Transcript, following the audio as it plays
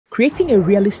Creating a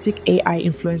realistic AI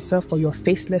influencer for your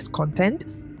faceless content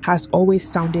has always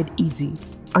sounded easy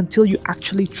until you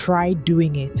actually try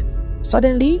doing it.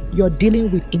 Suddenly, you're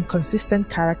dealing with inconsistent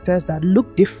characters that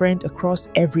look different across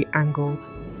every angle,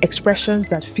 expressions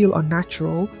that feel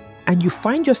unnatural, and you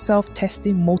find yourself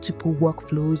testing multiple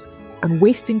workflows and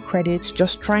wasting credits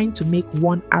just trying to make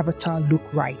one avatar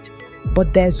look right.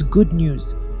 But there's good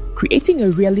news. Creating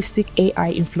a realistic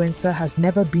AI influencer has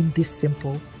never been this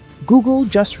simple. Google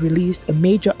just released a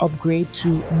major upgrade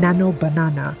to Nano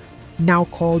Banana, now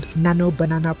called Nano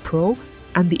Banana Pro,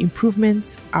 and the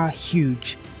improvements are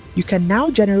huge. You can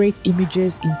now generate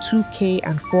images in 2K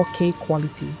and 4K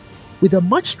quality, with a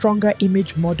much stronger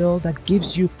image model that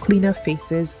gives you cleaner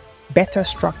faces, better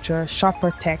structure, sharper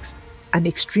text, and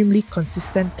extremely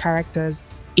consistent characters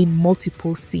in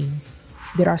multiple scenes.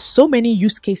 There are so many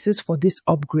use cases for this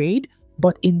upgrade,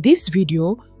 but in this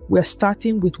video, we're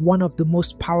starting with one of the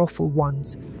most powerful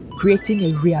ones, creating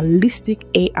a realistic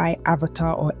AI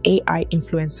avatar or AI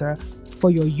influencer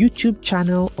for your YouTube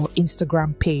channel or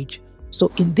Instagram page. So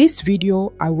in this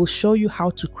video, I will show you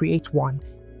how to create one.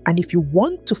 And if you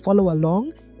want to follow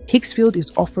along, Higgsfield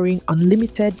is offering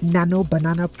unlimited Nano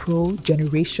Banana Pro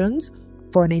generations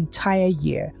for an entire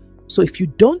year. So if you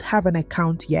don't have an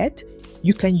account yet,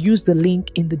 you can use the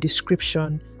link in the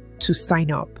description to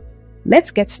sign up.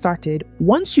 Let's get started.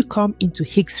 Once you come into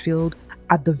Higgsfield,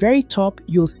 at the very top,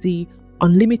 you'll see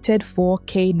Unlimited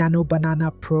 4K Nano Banana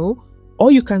Pro,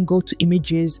 or you can go to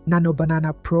Images Nano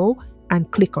Banana Pro and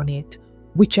click on it.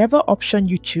 Whichever option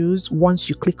you choose, once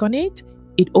you click on it,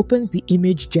 it opens the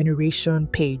image generation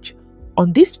page.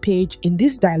 On this page, in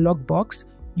this dialog box,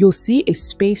 you'll see a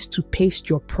space to paste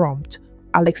your prompt.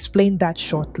 I'll explain that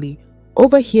shortly.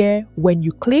 Over here, when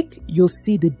you click, you'll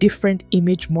see the different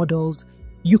image models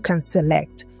you can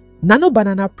select. Nano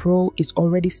Banana Pro is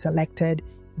already selected.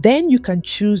 Then you can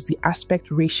choose the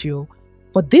aspect ratio.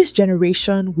 For this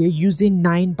generation, we're using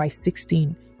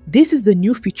 9:16. This is the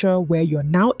new feature where you're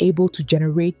now able to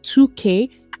generate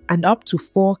 2K and up to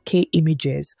 4K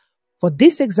images. For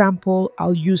this example,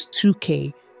 I'll use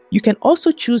 2K. You can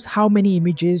also choose how many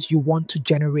images you want to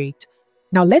generate.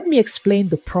 Now let me explain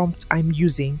the prompt I'm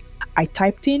using. I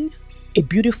typed in a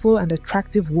beautiful and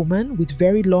attractive woman with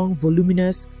very long,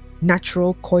 voluminous,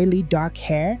 natural, coily dark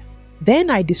hair. Then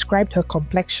I described her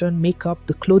complexion, makeup,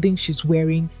 the clothing she's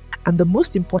wearing, and the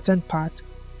most important part,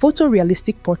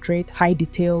 photorealistic portrait, high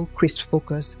detail, crisp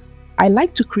focus. I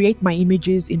like to create my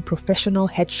images in professional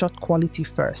headshot quality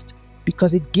first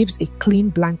because it gives a clean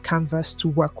blank canvas to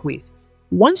work with.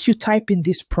 Once you type in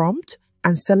this prompt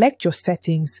and select your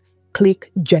settings,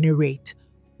 click Generate.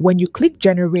 When you click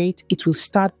Generate, it will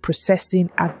start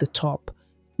processing at the top.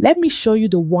 Let me show you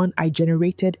the one I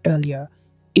generated earlier.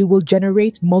 It will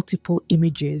generate multiple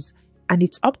images, and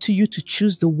it's up to you to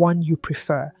choose the one you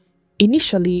prefer.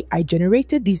 Initially, I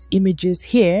generated these images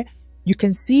here. You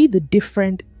can see the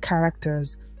different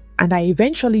characters, and I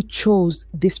eventually chose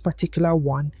this particular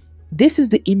one. This is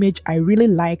the image I really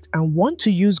liked and want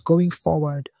to use going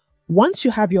forward. Once you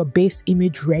have your base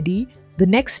image ready, the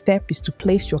next step is to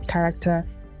place your character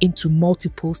into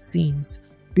multiple scenes.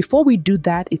 Before we do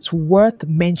that, it's worth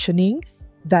mentioning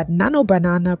that Nano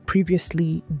Banana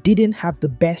previously didn't have the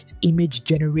best image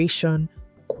generation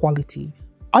quality.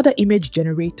 Other image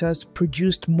generators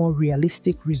produced more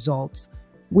realistic results.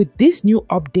 With this new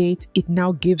update, it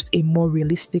now gives a more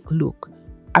realistic look.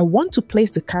 I want to place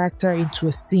the character into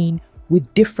a scene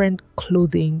with different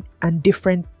clothing and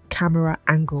different camera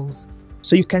angles,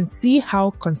 so you can see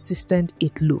how consistent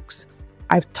it looks.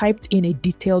 I've typed in a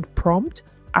detailed prompt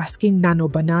asking Nano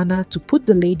Banana to put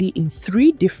the lady in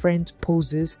 3 different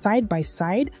poses side by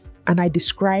side, and I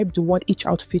described what each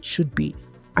outfit should be.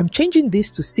 I'm changing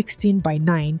this to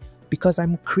 16:9 because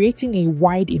I'm creating a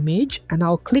wide image, and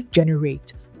I'll click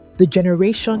Generate. The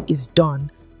generation is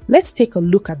done. Let's take a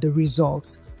look at the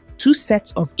results. 2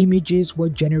 sets of images were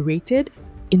generated.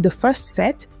 In the first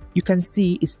set, you can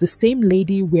see it's the same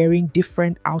lady wearing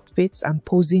different outfits and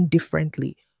posing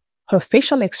differently. Her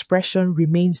facial expression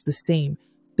remains the same.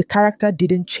 The character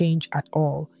didn't change at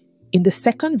all. In the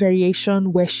second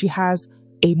variation, where she has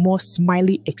a more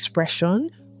smiley expression,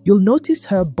 you'll notice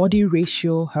her body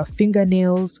ratio, her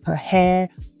fingernails, her hair,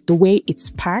 the way it's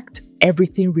packed,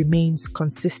 everything remains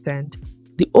consistent.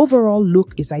 The overall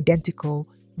look is identical.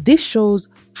 This shows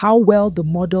how well the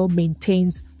model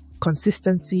maintains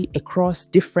consistency across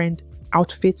different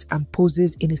outfits and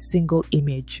poses in a single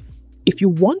image. If you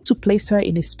want to place her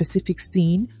in a specific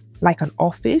scene, like an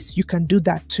office, you can do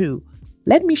that too.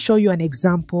 Let me show you an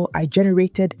example I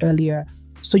generated earlier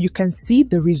so you can see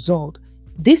the result.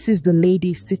 This is the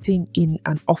lady sitting in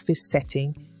an office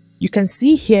setting. You can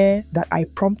see here that I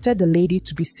prompted the lady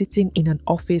to be sitting in an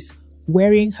office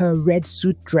wearing her red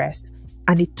suit dress,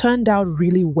 and it turned out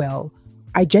really well.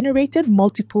 I generated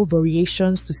multiple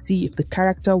variations to see if the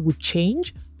character would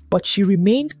change, but she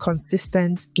remained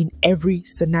consistent in every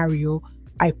scenario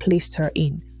I placed her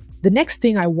in. The next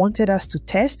thing I wanted us to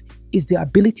test is the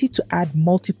ability to add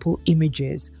multiple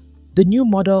images. The new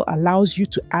model allows you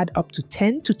to add up to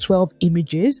 10 to 12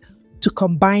 images to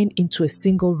combine into a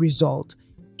single result.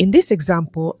 In this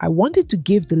example, I wanted to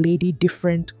give the lady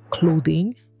different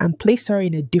clothing and place her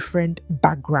in a different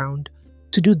background.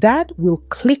 To do that, we'll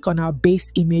click on our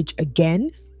base image again.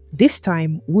 This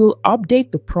time, we'll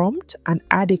update the prompt and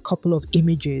add a couple of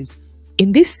images.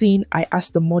 In this scene, I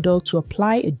asked the model to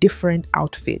apply a different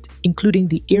outfit, including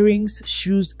the earrings,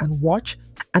 shoes, and watch,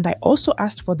 and I also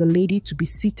asked for the lady to be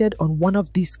seated on one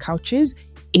of these couches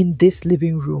in this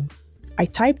living room. I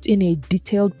typed in a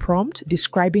detailed prompt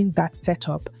describing that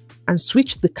setup and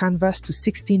switched the canvas to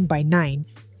 16 by 9.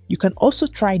 You can also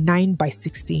try 9 by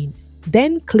 16.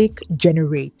 Then click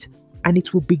Generate, and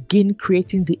it will begin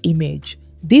creating the image.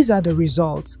 These are the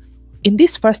results. In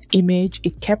this first image,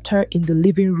 it kept her in the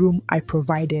living room I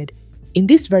provided. In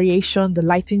this variation, the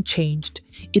lighting changed.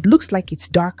 It looks like it's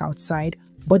dark outside,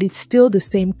 but it's still the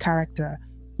same character.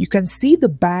 You can see the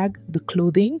bag, the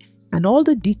clothing, and all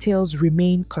the details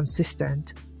remain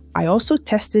consistent. I also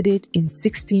tested it in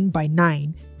 16 by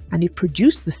 9, and it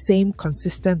produced the same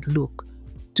consistent look.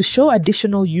 To show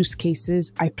additional use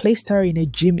cases, I placed her in a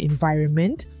gym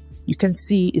environment. You can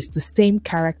see it's the same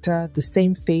character, the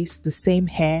same face, the same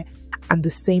hair, and the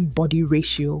same body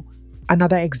ratio.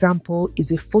 Another example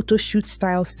is a photo shoot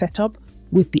style setup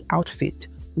with the outfit,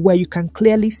 where you can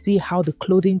clearly see how the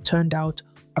clothing turned out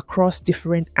across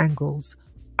different angles.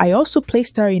 I also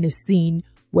placed her in a scene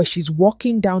where she's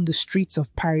walking down the streets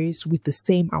of Paris with the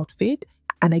same outfit,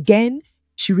 and again,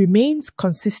 she remains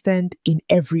consistent in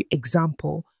every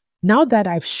example. Now that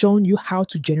I've shown you how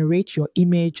to generate your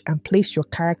image and place your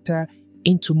character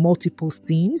into multiple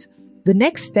scenes, the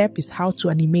next step is how to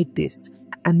animate this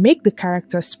and make the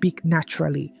character speak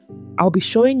naturally. I'll be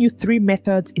showing you 3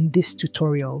 methods in this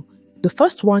tutorial. The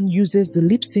first one uses the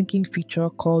lip syncing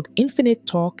feature called Infinite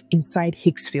Talk inside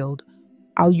Higgsfield.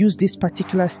 I'll use this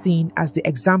particular scene as the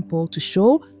example to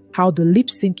show how the lip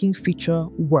syncing feature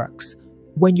works.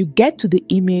 When you get to the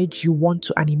image you want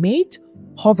to animate,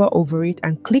 hover over it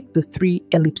and click the 3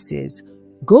 ellipses.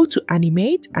 Go to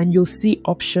Animate and you'll see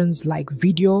options like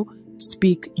Video,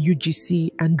 Speak, UGC,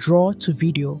 and Draw to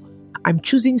Video. I'm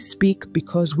choosing Speak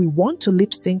because we want to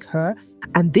lip sync her,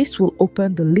 and this will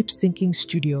open the lip syncing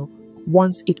studio.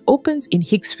 Once it opens in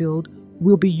Higgsfield,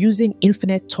 we'll be using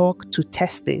Infinite Talk to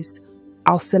test this.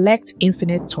 I'll select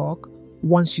Infinite Talk.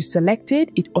 Once you select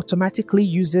it, it automatically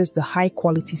uses the high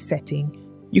quality setting.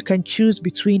 You can choose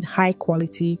between high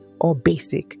quality or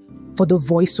basic. For the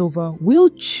voiceover, we'll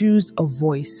choose a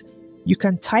voice. You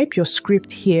can type your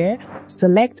script here,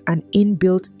 select an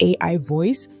inbuilt AI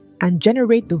voice, and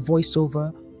generate the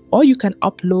voiceover, or you can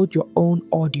upload your own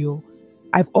audio.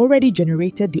 I've already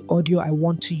generated the audio I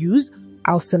want to use.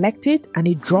 I'll select it and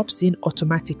it drops in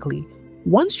automatically.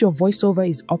 Once your voiceover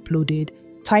is uploaded,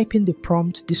 type in the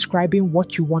prompt describing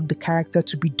what you want the character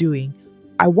to be doing.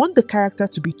 I want the character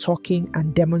to be talking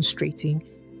and demonstrating.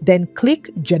 Then click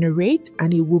Generate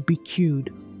and it will be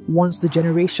queued. Once the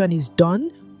generation is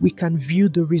done, we can view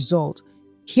the result.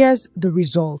 Here's the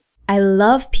result. I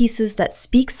love pieces that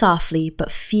speak softly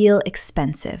but feel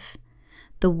expensive.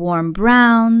 The warm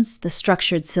browns, the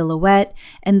structured silhouette,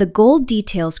 and the gold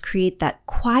details create that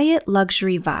quiet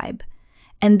luxury vibe.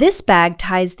 And this bag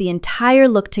ties the entire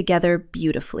look together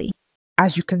beautifully.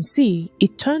 As you can see,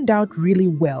 it turned out really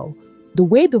well. The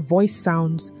way the voice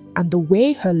sounds and the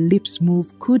way her lips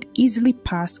move could easily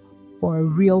pass for a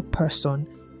real person.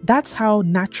 That's how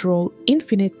natural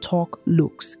Infinite Talk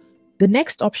looks. The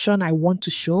next option I want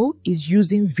to show is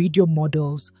using video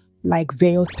models like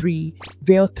Veo 3,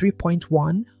 Veo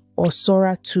 3.1, or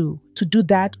Sora 2. To do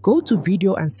that, go to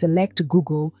Video and select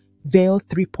Google Veo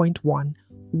 3.1.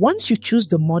 Once you choose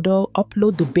the model,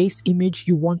 upload the base image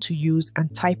you want to use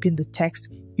and type in the text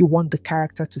you want the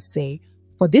character to say.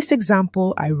 For this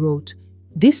example, I wrote,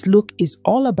 "This look is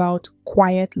all about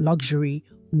quiet luxury,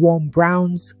 warm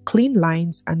browns, clean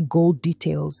lines, and gold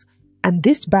details. And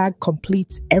this bag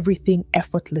completes everything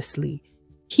effortlessly."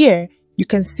 Here, you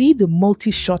can see the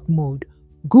multi-shot mode.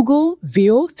 Google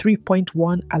Veo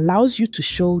 3.1 allows you to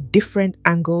show different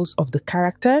angles of the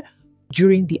character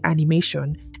during the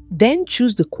animation. Then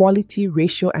choose the quality,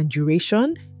 ratio, and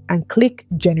duration and click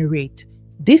Generate.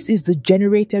 This is the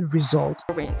generated result.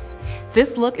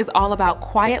 This look is all about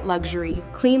quiet luxury,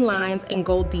 clean lines, and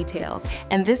gold details.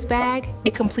 And this bag,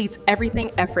 it completes everything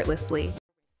effortlessly.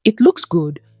 It looks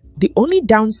good. The only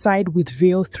downside with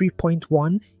Veo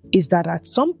 3.1 is that at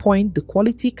some point the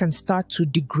quality can start to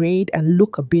degrade and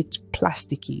look a bit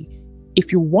plasticky.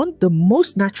 If you want the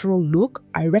most natural look,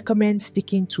 I recommend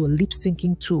sticking to a lip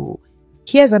syncing tool.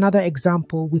 Here's another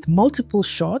example with multiple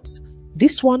shots.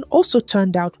 This one also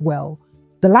turned out well.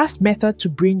 The last method to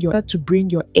bring your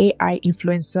AI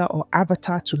influencer or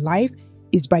avatar to life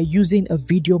is by using a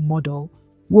video model.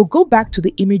 We'll go back to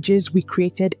the images we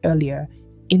created earlier.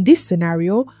 In this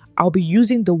scenario, I'll be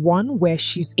using the one where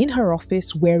she's in her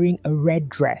office wearing a red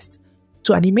dress.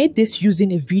 To animate this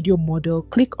using a video model,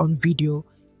 click on Video.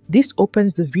 This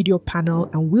opens the video panel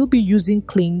and we'll be using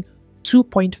Kling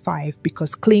 2.5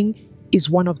 because Kling is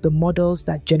one of the models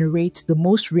that generates the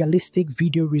most realistic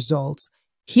video results.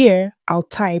 Here, I'll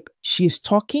type "she is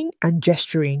talking" and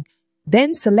gesturing.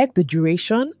 Then select the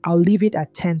duration. I'll leave it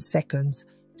at 10 seconds.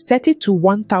 Set it to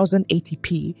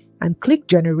 1080p and click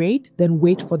Generate, then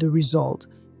wait for the result.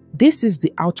 This is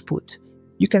the output.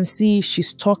 You can see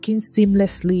she's talking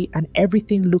seamlessly and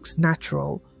everything looks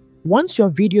natural. Once your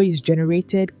video is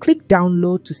generated, click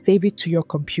Download to save it to your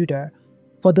computer.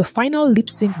 For the final lip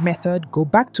sync method, go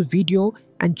back to Video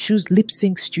and choose Lip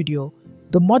Sync Studio.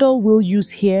 The model we'll use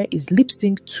here is Lip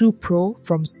Sync 2 Pro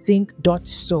from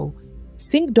Sync.so.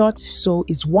 Sync.so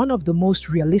is one of the most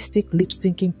realistic lip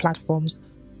syncing platforms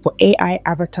for AI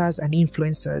avatars and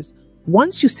influencers.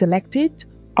 Once you select it,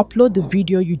 upload the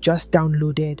video you just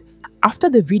downloaded. After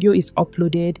the video is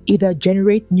uploaded, either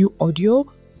generate new audio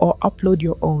or upload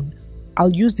your own.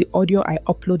 I'll use the audio I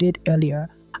uploaded earlier.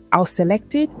 I'll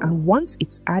select it, and once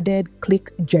it's added,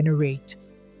 click Generate.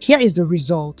 Here is the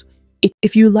result.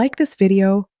 If you like this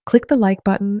video, click the like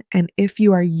button, and if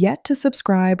you are yet to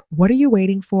subscribe, what are you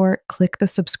waiting for? Click the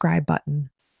subscribe button.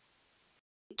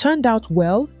 It turned out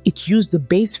well. It used the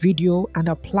base video and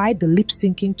applied the lip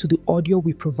syncing to the audio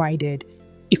we provided.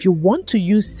 If you want to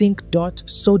use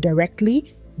Sync.so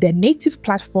directly, their native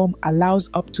platform allows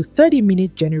up to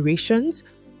 30-minute generations,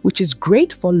 which is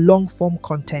great for long-form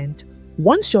content.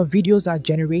 Once your videos are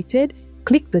generated,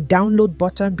 click the download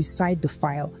button beside the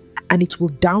file, and it will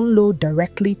download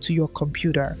directly to your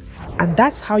computer. And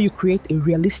that's how you create a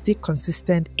realistic,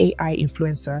 consistent AI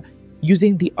influencer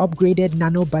using the upgraded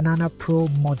Nano Banana Pro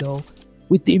model.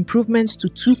 With the improvements to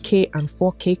 2K and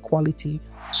 4K quality,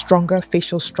 stronger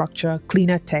facial structure,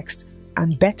 cleaner text,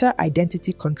 and better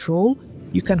identity control,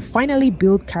 you can finally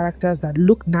build characters that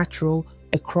look natural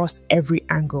across every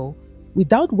angle,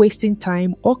 without wasting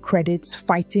time or credits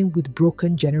fighting with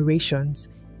broken generations.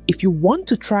 If you want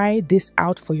to try this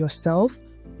out for yourself,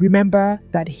 remember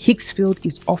that Higgsfield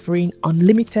is offering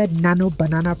unlimited Nano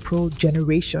Banana Pro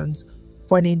generations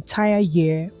for an entire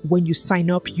year when you sign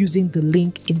up using the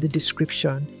link in the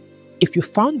description. If you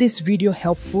found this video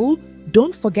helpful,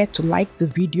 don't forget to like the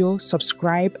video,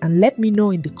 subscribe, and let me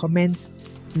know in the comments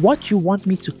what you want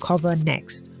me to cover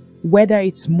next, whether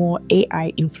it's more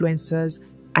AI influencers,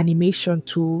 animation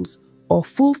tools, or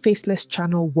full faceless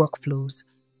channel workflows.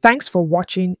 Thanks for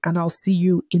watching, and I'll see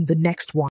you in the next one.